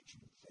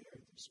hydrant there.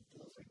 There's a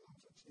building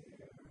over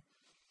there.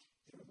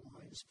 There are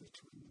lines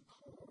between the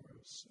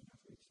cars and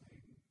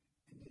everything.'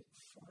 And they'd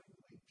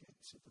finally get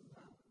to the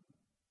mountain.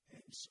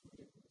 And so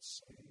they would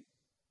say,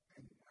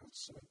 'And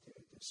outside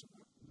there's a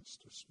mountain,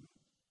 Mr.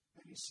 Smith.'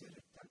 And he said,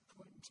 at that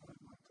point in time,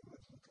 Michael,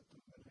 I'd look at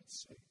them and I'd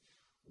say,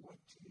 'What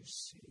do you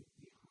see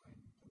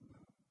behind the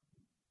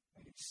mountain?'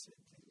 And he said,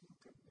 they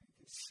look at me,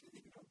 they say,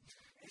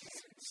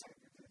 it's like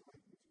they're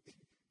like,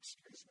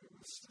 'Excuse me,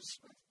 Mr.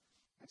 Smith.'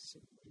 I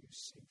said, 'What do you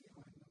see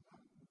behind the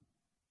mountain?'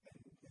 And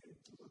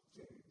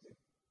they're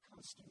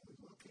constantly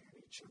looking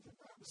at each other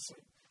now and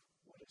saying,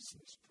 'What is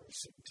this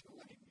person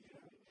doing?'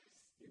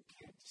 You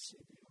can't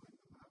see behind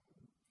the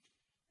mountain.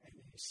 And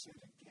he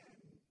said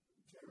again,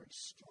 very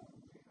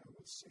strongly, I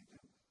would say to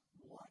them,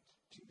 'What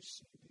do you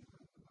see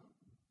behind the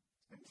mountain?'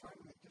 And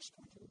finally, at this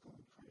point, they were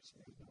going crazy.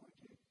 I had no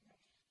idea.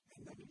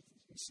 And then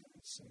he said,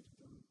 I'd say to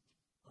them,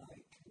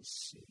 'I can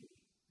see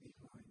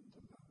behind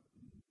the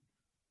mountain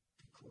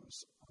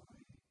because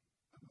I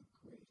am a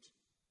great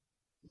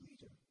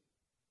leader.'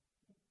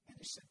 And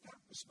he said,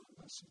 that was my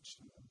message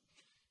to them.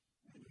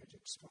 And I'd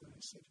explain, I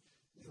said,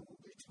 there will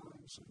be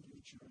times on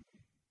your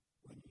journey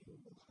when you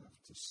will have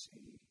to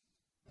see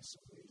as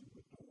a leader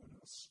what no one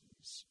else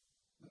sees.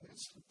 And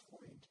that's the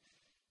point,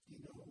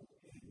 in the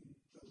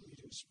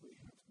leaders we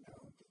have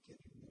now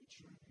beginning their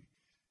journey.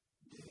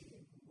 They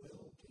will be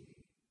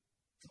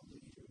the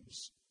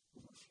leaders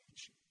of the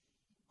future.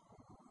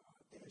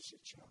 There's a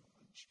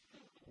challenge.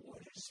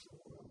 What is the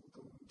world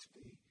going to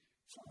be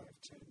 5,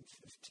 10,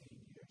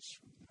 15 years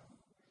from now?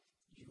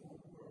 Your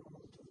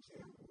world or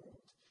their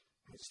world,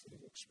 as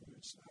they've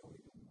experienced now,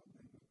 even when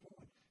they were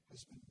born,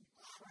 has been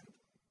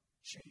incredible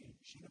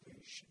change,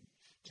 innovation,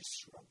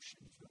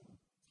 disruption, Phil.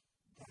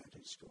 That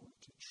is going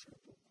to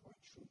triple,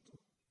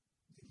 quadruple.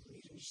 The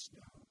leaders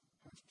now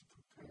have to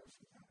prepare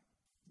for that,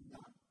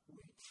 not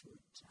wait for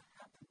it to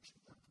happen to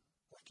them,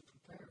 but to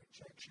prepare.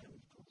 Jack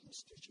Shannon called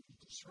this digital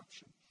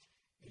disruption.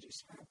 It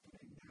is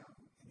happening now,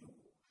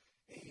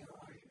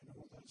 AI and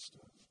all that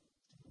stuff.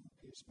 There won't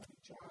be as many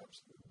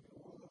jobs, there will be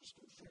all those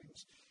good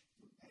things,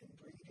 and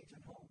bring it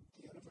even home.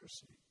 The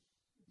university,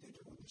 they're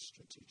doing the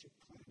strategic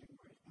planning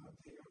right now.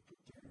 They are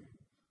preparing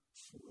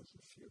for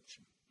the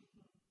future.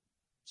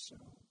 So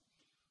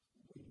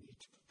we need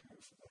to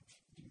prepare for that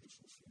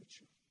beautiful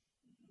future.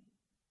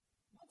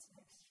 What's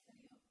next for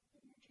you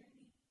in your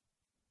journey?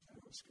 I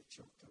always get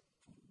choked up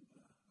when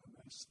a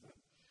mess that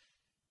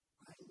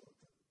I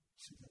look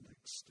to the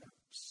next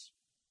steps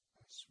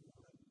as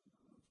one of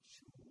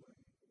joy,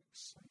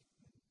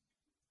 excitement,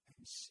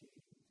 and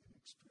seeing and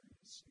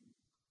experiencing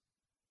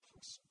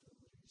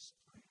possibilities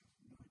I have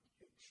not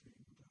yet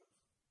dreamed of,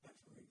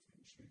 ever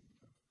even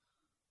dreamed of.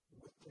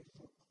 What they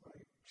look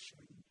like,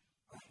 Shannon,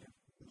 I have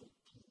no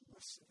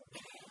blessed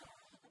idea.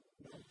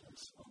 No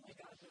blessed. Oh my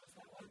God, what was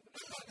that one?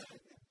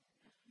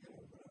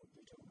 What I'll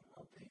be doing,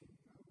 I will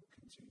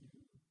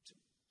continue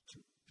to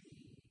be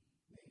me,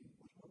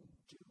 what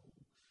I'll do.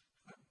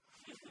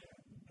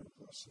 No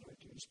blessed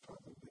ideas,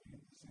 probably many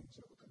of the things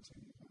I will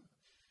continue to,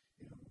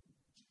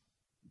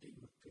 be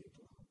with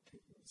people, help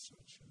people, etc.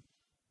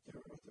 There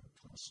are other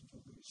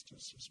possibilities,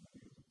 just as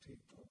many other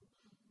people.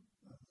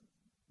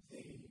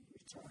 They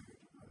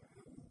retired, I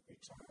won't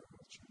retire,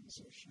 I'll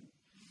transition.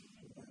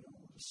 And then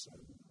all of a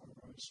sudden, our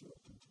eyes are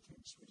open to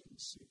things we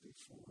didn't see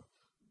before,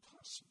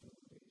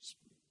 possibilities,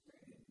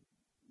 and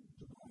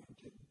the mind,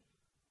 and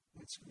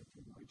that's going to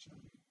be my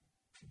journey.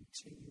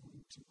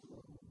 Continuing to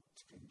grow,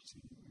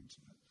 continuing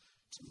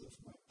to live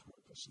my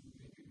purpose and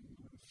meaning in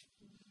life.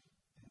 And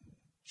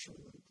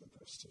surely the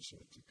best is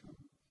yet to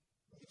come.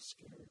 A little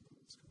scary, but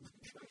it's going to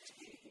be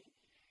great.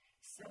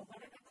 So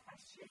one of the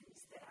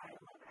questions that I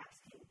love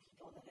asking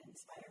people that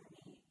inspire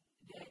me,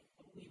 that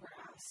we were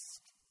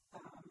asked,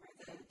 or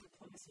the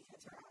diplomacy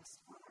kids are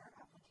asked on our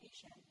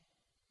application,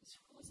 is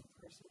who is a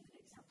person that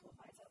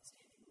exemplifies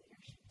outstanding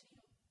leadership to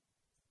you?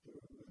 There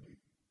are many.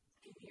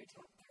 Give me your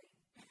top 3.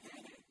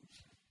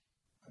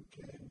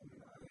 Again,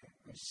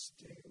 I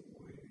stay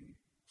away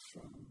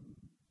from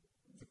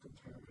the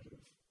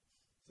comparative.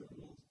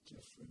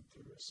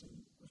 figures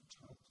in the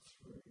top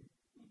three.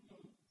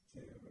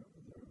 There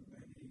are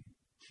many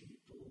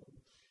people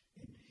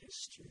in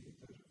history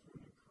that have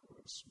run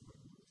across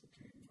Martin Luther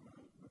King,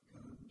 Mahatma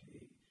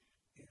Gandhi,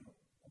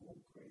 all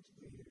great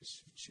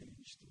leaders who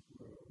changed the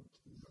world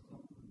in their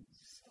own.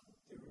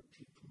 There are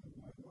people in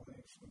my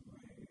life, on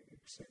my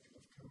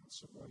executive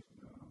council right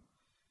now,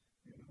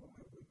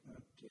 I would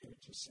not dare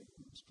to say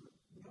names, but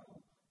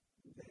no,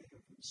 they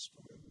have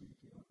inspired me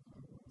beyond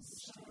my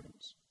wildest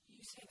dreams.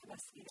 You say the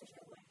best leaders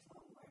are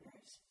lifelong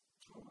learners.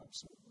 Oh,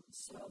 absolutely.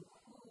 So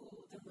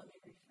then let me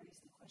rephrase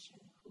the question,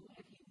 who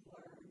have you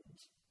learned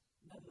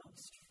the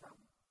most from?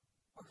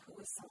 Or who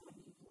is someone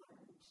you've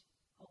learned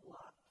a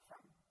lot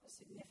from, a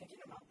significant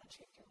amount that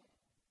shaped your life?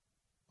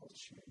 I'll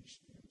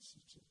change the answer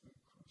to that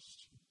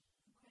question.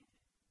 Okay.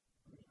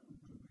 I'm going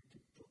to make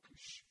it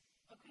bookish.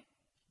 Okay.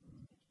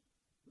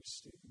 With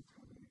Stephen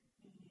Covey,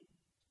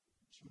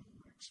 John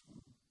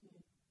Maxwell.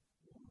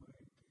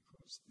 Why?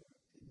 Because their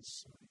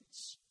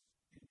insights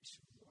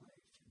into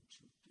life,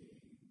 into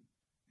being,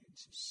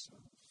 into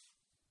self,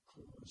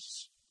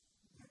 cause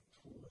that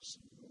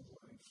pause in your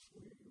life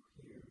where you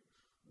hear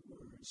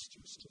words,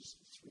 just as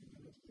the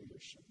 3-minute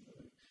leadership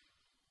that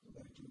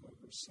I do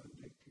every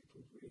Sunday,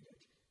 people read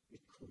it.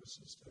 It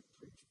causes that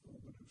brief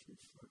moment of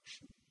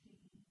reflection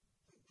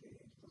that they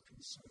look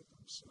inside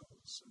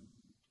themselves and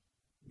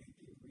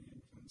maybe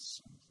reinvent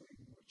something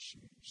or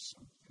change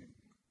something.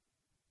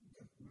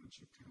 That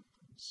magic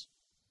happens.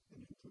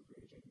 And in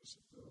the readings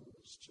of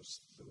those,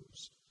 just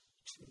those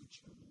two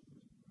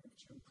gentlemen,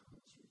 Jim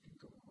Collins, we can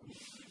go on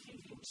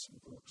and books and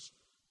books.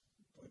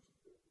 But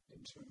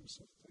in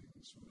terms of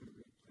things, when I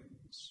read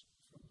things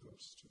from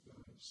those two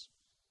guys,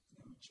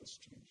 it just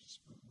changes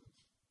my life.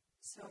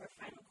 So our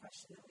final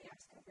question that we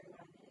ask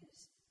everyone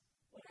is,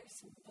 what are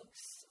some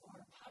books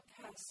or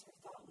podcasts or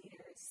thought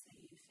leaders that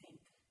you think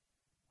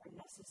are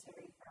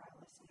necessary for our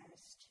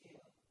listeners to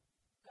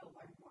go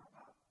learn more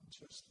about?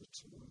 Just the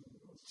two of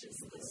them.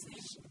 Just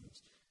listening.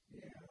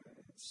 Yeah,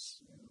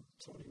 it's,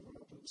 Tony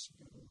Robbins,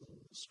 got a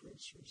little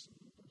disgrace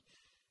recently, but,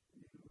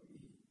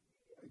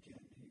 he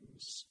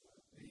was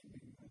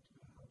aiming at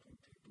helping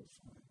people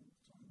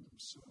find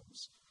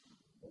themselves.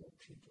 All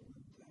people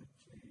in that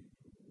vein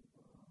who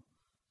are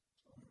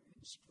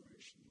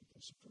inspirational.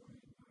 This Brian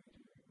Knight,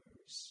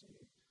 I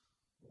see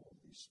all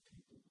these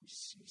people who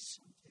see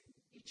something,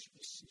 each of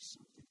us see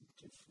something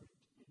different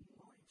in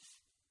life.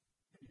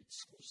 And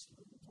it's those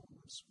little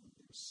moments when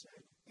they're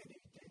said. Any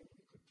day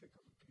we could pick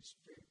up a piece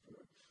of paper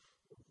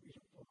or read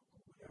a book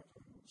or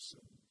whatever, and all of a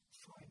sudden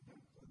find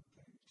that one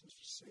thing. Just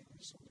to say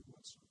there's only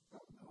one song.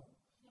 Oh, no.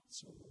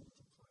 It's all over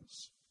the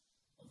place.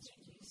 Well,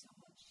 thank you so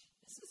much.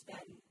 This has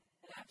been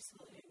an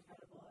absolutely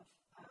incredible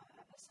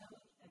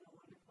episode and a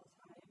wonderful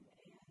time,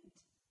 and I'm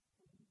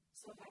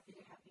so happy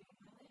to have you in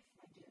my life,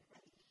 my dear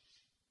friend.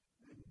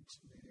 And to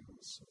me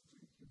also,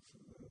 thank you for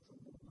the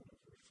moment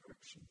of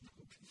reflection.